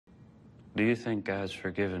Do you think God's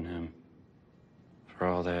forgiven him for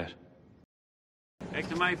all that? Back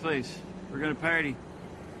to my place. We're gonna party.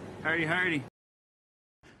 Party hardy.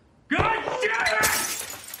 God damn it!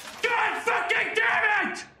 God fucking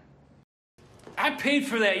damn it! I paid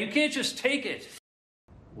for that. You can't just take it.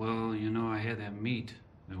 Well, you know, I had that meat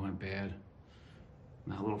that went bad.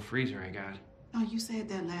 And that little freezer I got. No, you said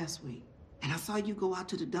that last week. And I saw you go out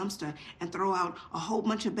to the dumpster and throw out a whole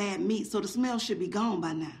bunch of bad meat, so the smell should be gone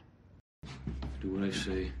by now. Do what I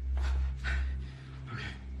say.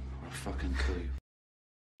 Okay. I'll fucking kill you.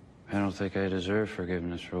 I don't think I deserve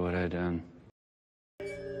forgiveness for what I done.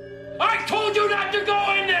 I told you not to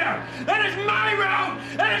go in there! That is my room!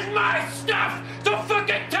 That is my stuff! Don't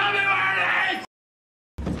fucking tell me where it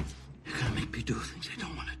is! You're gonna make me do things I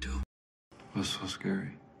don't want to do. What's so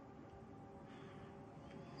scary?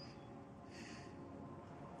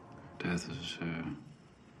 Death is,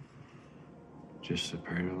 just a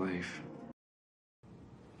part of life.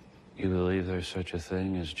 You believe there's such a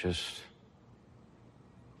thing as just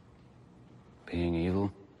being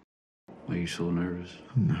evil? Why are you so nervous?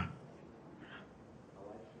 I'm not.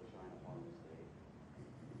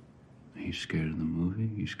 Are you scared of the movie?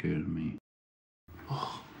 Are you scared of me?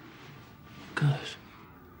 Oh, good.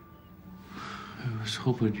 I was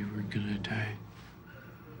hoping you were gonna die.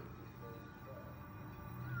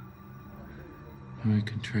 Or I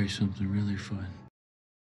could try something really fun.